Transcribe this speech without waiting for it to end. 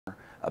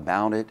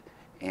about it.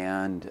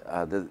 And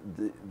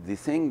the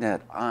thing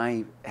that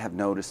I have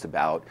noticed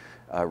about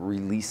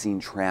releasing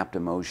trapped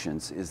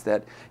emotions is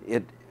that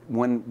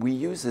when we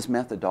use this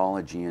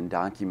methodology in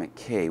document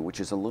K, which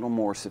is a little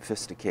more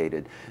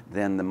sophisticated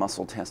than the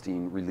muscle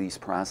testing release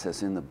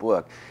process in the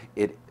book,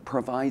 it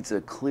provides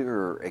a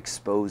clearer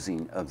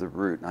exposing of the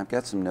root. And I've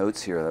got some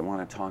notes here that I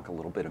want to talk a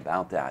little bit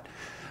about that.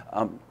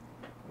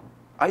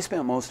 I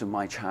spent most of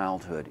my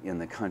childhood in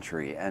the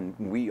country, and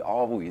we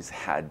always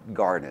had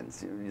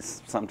gardens,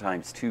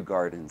 sometimes 2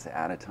 gardens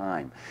at a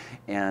time.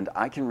 And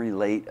I can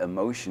relate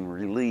emotion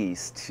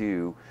release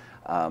to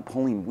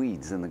pulling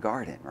weeds in the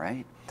garden,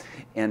 right?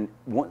 And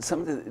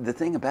some of the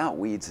thing about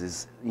weeds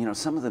is,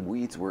 some of the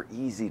weeds were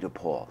easy to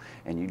pull,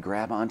 and you'd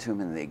grab onto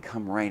them and they'd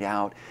come right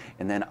out,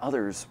 and then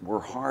others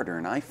were harder.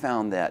 And I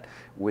found that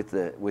with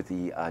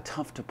the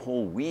tough to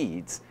pull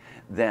weeds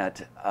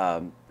that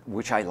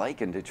which I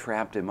liken to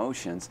trapped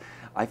emotions,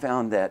 I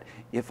found that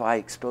if I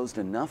exposed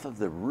enough of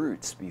the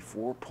roots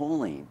before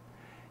pulling,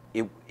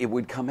 it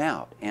would come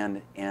out.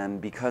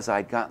 And because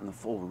I'd gotten the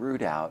full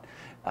root out,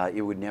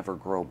 it would never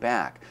grow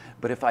back.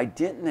 But if I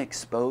didn't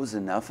expose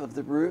enough of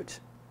the root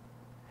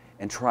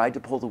and tried to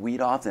pull the weed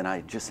off, then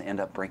I'd just end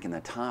up breaking the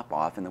top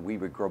off, and the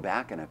weed would grow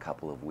back in a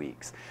couple of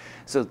weeks.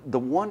 So the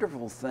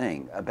wonderful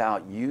thing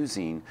about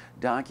using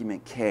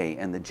document K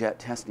and the JET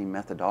testing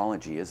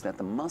methodology is that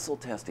the muscle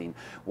testing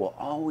will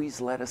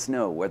always let us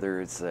know whether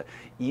it's an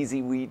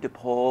easy weed to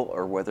pull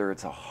or whether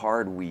it's a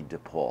hard weed to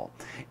pull.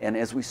 And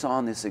as we saw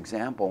in this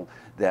example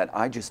that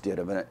I just did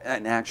of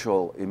an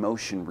actual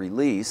emotion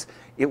release,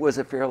 it was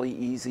a fairly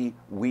easy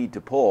weed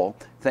to pull,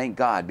 thank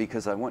God,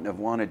 because I wouldn't have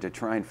wanted to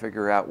try and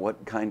figure out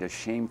what kind of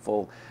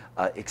shameful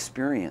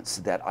experience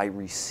that I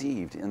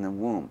received in the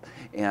womb.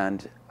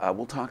 And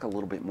we'll talk a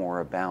little bit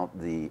more about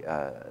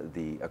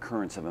the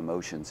occurrence of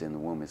emotions in the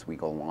womb as we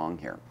go along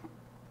here.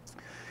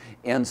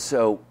 And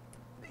so,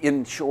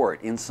 in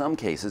short, in some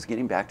cases,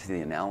 getting back to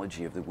the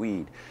analogy of the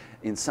weed,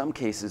 in some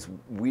cases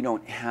we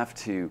don't have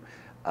to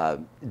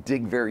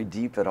dig very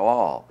deep at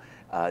all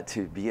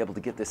to be able to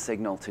get the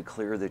signal to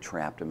clear the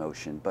trapped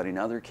emotion. But in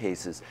other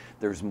cases,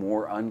 there's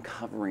more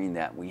uncovering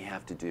that we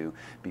have to do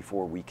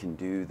before we can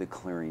do the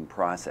clearing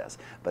process.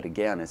 But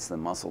again, it's the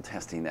muscle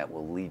testing that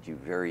will lead you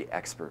very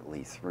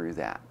expertly through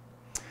that.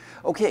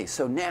 Okay,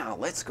 so now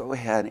let's go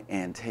ahead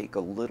and take a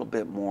little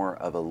bit more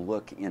of a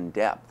look in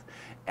depth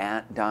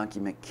at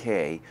document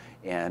K,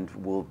 and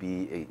we'll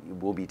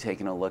be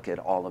taking a look at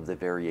all of the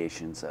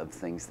variations of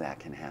things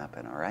that can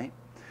happen, all right?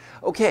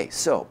 Okay,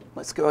 so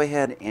let's go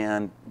ahead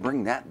and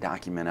bring that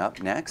document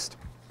up next.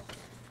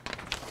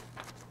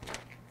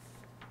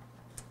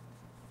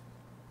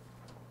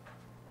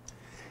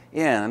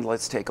 And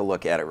let's take a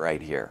look at it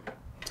right here.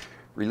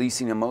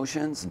 Releasing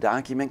emotions,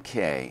 document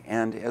K.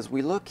 And as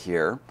we look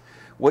here,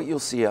 what you'll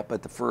see up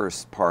at the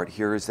first part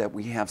here is that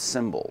we have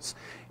symbols.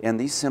 And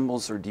these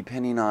symbols are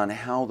depending on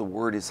how the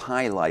word is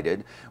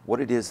highlighted, what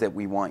it is that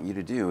we want you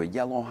to do. A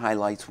yellow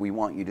highlights we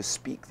want you to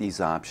speak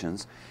these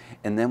options,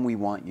 and then we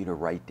want you to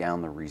write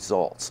down the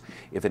results.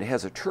 If it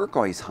has a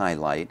turquoise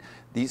highlight,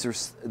 these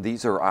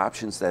are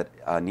options that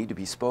need to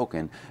be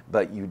spoken,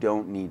 but you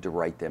don't need to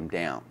write them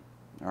down.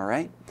 All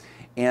right?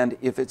 And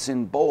if it's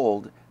in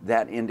bold,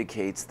 that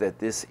indicates that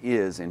this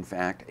is, in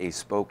fact, a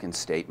spoken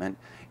statement.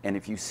 And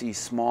if you see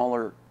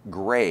smaller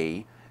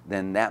gray,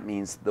 then that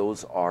means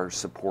those are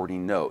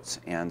supporting notes.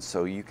 And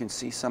so you can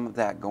see some of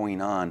that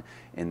going on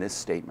in this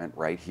statement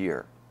right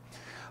here.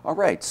 All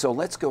right, so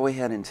let's go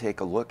ahead and take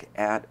a look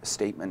at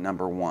statement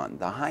number 1.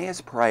 The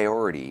highest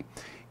priority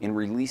in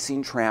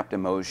releasing trapped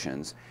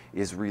emotions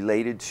is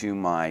related to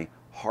my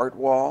heart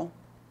wall,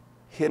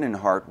 hidden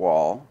heart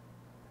wall,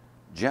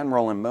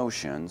 general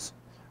emotions,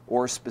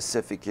 or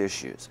specific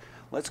issues.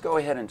 Let's go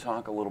ahead and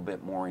talk a little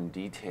bit more in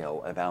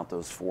detail about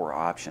those 4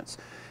 options.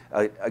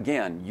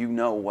 Again, you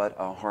know what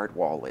a heart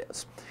wall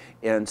is.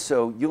 And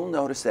so you'll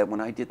notice that when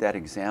I did that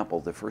example,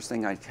 the first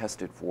thing I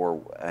tested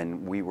for,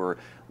 and we were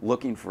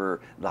looking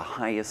for the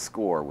highest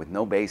score with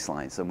no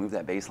baseline, so move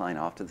that baseline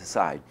off to the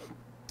side.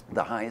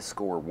 The highest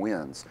score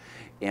wins.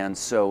 And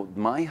so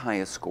my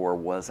highest score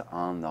was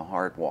on the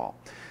heart wall.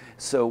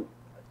 So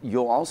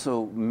you'll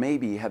also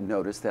maybe have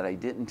noticed that I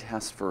didn't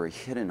test for a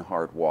hidden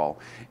heart wall.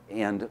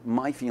 And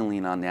my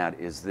feeling on that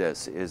is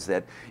this, is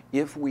that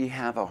if we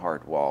have a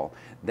heart wall,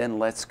 then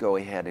let's go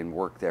ahead and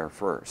work there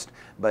first.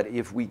 But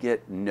if we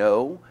get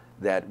no,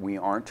 that we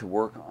aren't to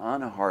work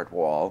on a heart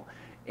wall,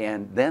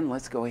 and then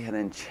let's go ahead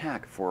and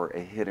check for a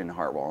hidden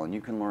heart wall. And you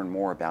can learn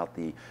more about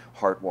the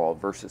heart wall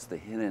versus the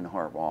hidden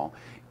heart wall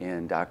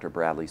in Dr.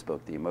 Bradley's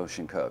book, The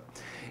Emotion Code.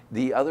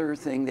 The other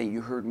thing that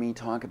you heard me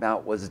talk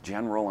about was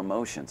general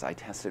emotions. I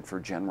tested for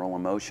general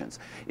emotions.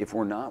 If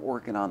we're not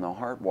working on the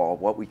heart wall,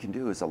 what we can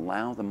do is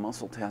allow the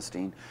muscle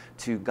testing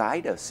to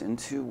guide us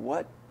into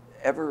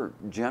whatever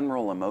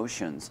general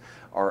emotions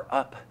are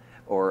up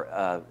or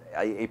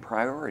a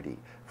priority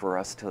for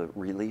us to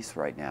release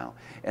right now.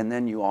 And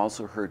then you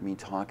also heard me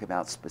talk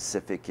about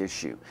specific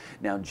issue.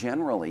 Now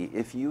generally,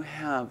 if you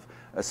have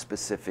a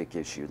specific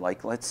issue.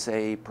 Like, let's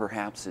say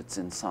perhaps it's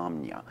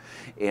insomnia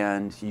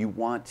and you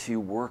want to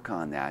work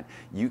on that.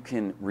 You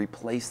can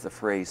replace the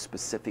phrase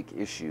specific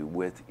issue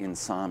with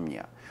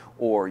insomnia,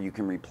 or you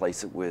can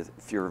replace it with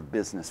fear of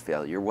business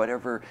failure,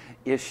 whatever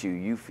issue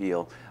you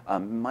feel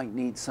might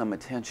need some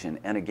attention.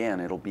 And again,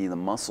 it'll be the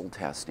muscle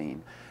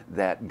testing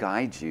that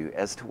guides you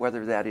as to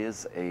whether that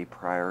is a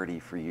priority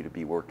for you to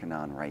be working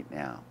on right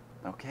now.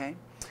 Okay?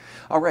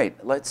 All right,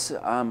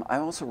 I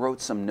also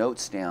wrote some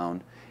notes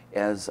down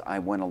as I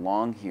went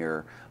along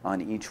here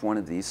on each one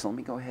of these. So let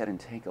me go ahead and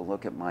take a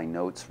look at my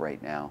notes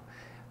right now.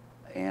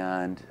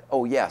 And,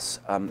 oh yes,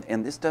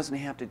 and this doesn't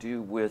have to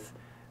do with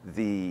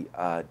the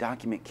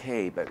document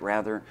K, but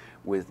rather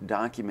with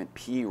document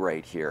P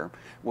right here.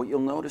 What you'll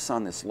notice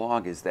on this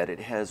log is that it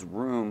has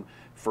room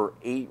for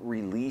 8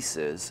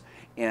 releases,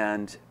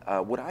 and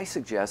what I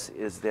suggest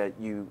is that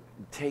you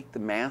take the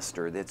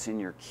master that's in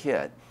your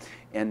kit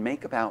and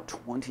make about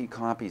 20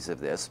 copies of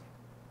this,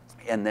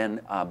 and then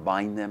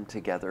bind them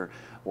together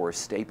or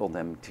staple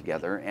them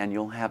together, and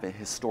you'll have a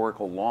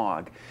historical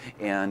log.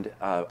 And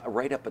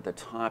right up at the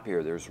top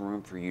here, there's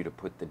room for you to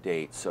put the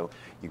date, so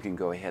you can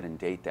go ahead and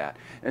date that.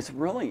 And it's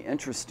really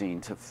interesting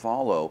to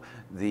follow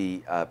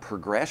the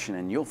progression,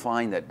 and you'll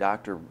find that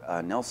Dr.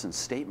 Nelson's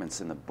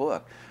statements in the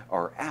book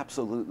are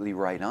absolutely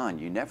right on.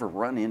 You never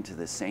run into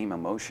the same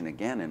emotion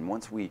again, and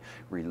once we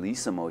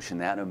release emotion,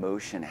 that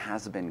emotion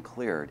has been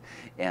cleared,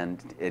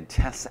 and it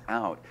tests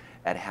out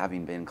at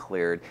having been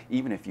cleared,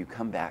 even if you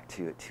come back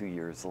to it 2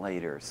 years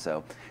later.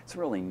 So it's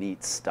really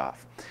neat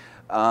stuff.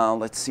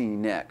 Let's see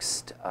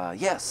next.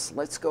 Yes,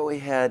 let's go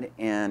ahead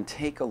and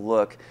take a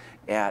look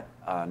at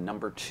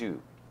number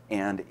 2.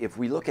 And if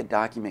we look at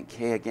document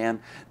K again,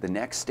 the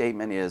next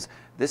statement is,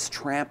 this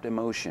trapped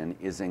emotion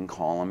is in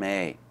column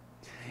A.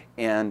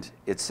 And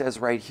it says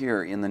right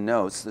here in the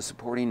notes, the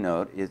supporting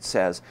note, it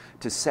says,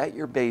 to set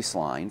your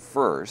baseline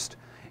first,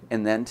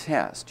 and then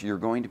test, you're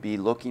going to be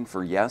looking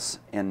for yes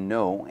and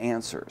no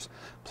answers.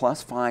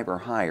 +5 or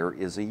higher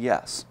is a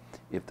yes.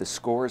 If the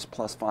score is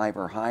 +5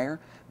 or higher,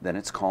 then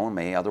it's column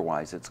A,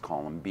 otherwise it's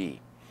column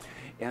B.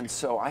 And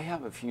so I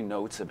have a few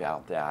notes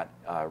about that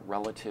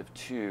relative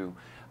to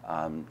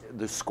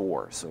the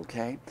scores,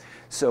 okay?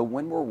 So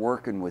when we're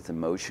working with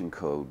emotion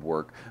code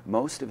work,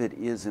 most of it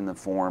is in the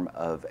form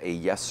of a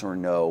yes or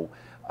no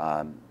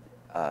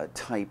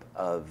type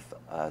of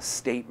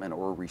statement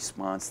or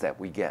response that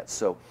we get.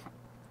 So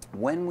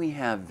when we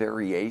have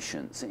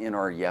variations in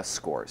our yes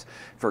scores,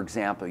 for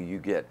example, you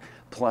get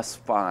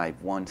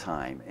 +5 one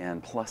time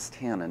and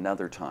 +10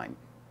 another time,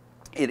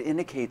 it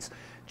indicates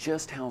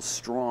just how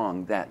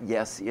strong that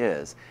yes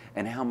is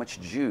and how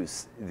much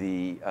juice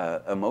the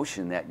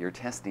emotion that you're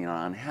testing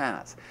on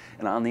has.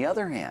 And on the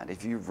other hand,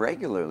 if you've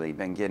regularly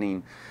been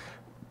getting,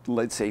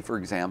 let's say for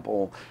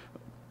example,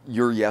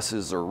 your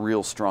yeses are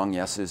real strong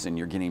yeses and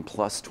you're getting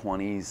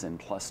 +20s and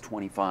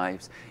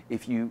 +25s,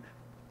 if you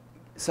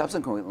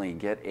subsequently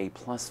get a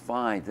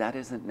 +5, that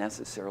isn't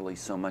necessarily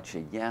so much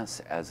a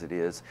yes as it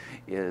is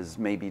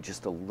maybe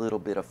just a little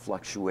bit of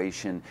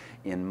fluctuation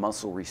in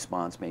muscle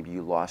response. Maybe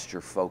you lost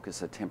your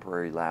focus, a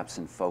temporary lapse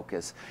in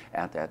focus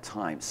at that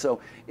time. So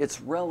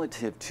it's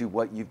relative to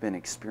what you've been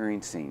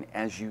experiencing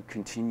as you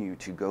continue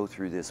to go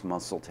through this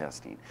muscle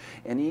testing.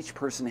 And each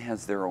person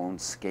has their own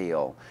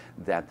scale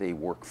that they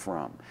work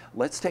from.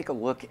 Let's take a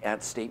look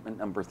at statement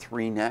number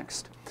 3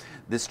 next.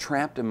 This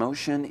trapped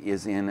emotion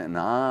is in an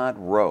odd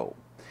row.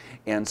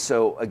 And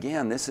so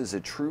again, this is a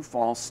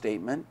true-false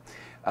statement.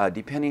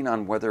 Depending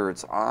on whether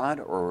it's odd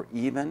or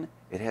even,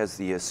 it has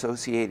the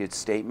associated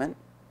statement.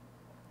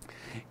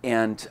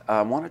 And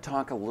I want to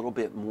talk a little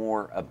bit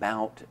more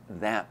about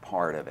that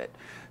part of it.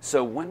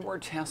 So when we're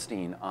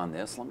testing on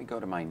this, let me go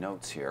to my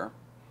notes here.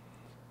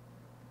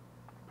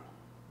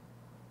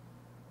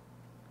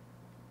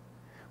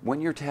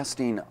 When you're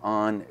testing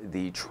on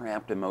the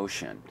trapped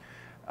emotion,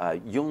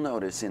 you'll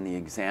notice in the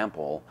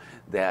example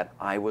that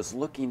I was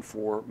looking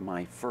for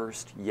my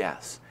first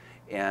yes.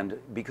 And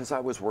because I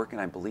was working,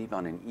 I believe,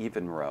 on an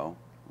even row,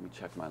 let me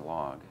check my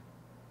log.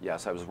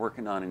 Yes, I was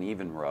working on an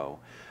even row.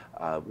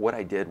 What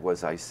I did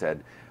was I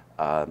said,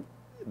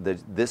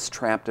 this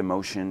trapped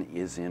emotion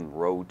is in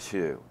row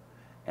 2.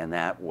 And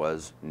that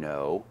was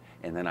no.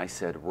 And then I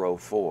said row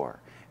 4.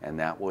 And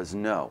that was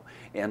no.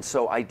 And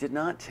so I did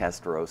not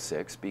test row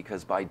 6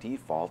 because by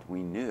default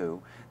we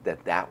knew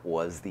that that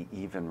was the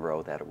even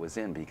row that it was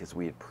in, because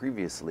we had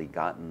previously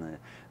gotten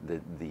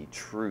the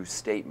true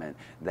statement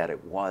that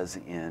it was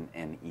in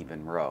an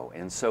even row.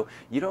 And so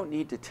you don't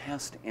need to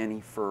test any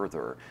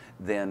further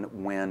than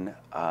when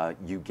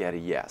you get a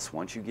yes.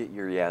 Once you get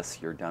your yes,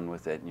 you're done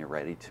with it and you're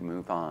ready to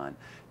move on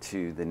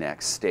to the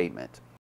next statement.